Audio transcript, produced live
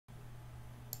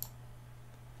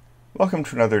Welcome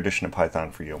to another edition of Python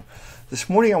for You. This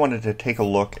morning I wanted to take a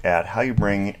look at how you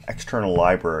bring external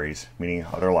libraries, meaning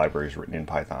other libraries written in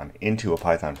Python, into a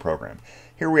Python program.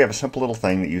 Here we have a simple little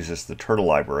thing that uses the turtle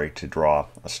library to draw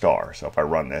a star. So if I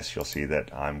run this, you'll see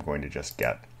that I'm going to just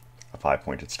get a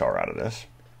 5-pointed star out of this.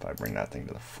 If I bring that thing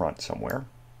to the front somewhere.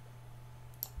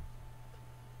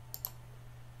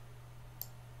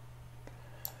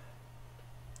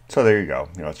 So there you go.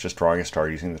 It's just drawing a star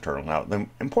using the turtle. Now, the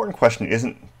important question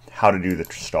isn't how to do the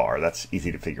star. That's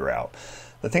easy to figure out.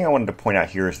 The thing I wanted to point out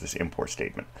here is this import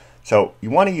statement. So you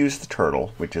want to use the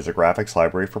turtle, which is a graphics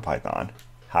library for Python.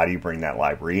 How do you bring that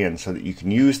library in so that you can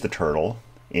use the turtle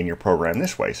in your program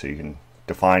this way? So you can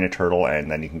define a turtle and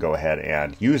then you can go ahead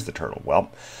and use the turtle.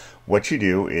 Well, what you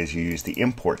do is you use the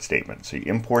import statement. So you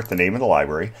import the name of the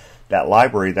library. That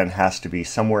library then has to be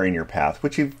somewhere in your path,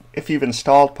 which if you've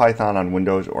installed Python on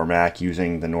Windows or Mac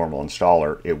using the normal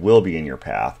installer, it will be in your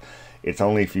path. It's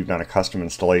only if you've done a custom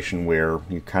installation where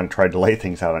you kind of tried to lay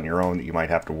things out on your own that you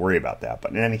might have to worry about that. But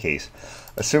in any case,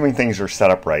 assuming things are set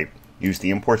up right, use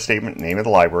the import statement, name of the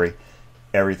library,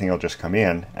 everything will just come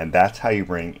in, and that's how you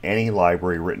bring any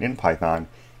library written in Python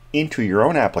into your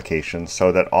own application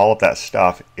so that all of that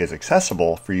stuff is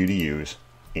accessible for you to use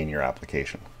in your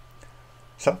application.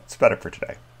 So that's about it for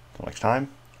today. Until next time,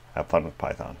 have fun with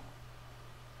Python.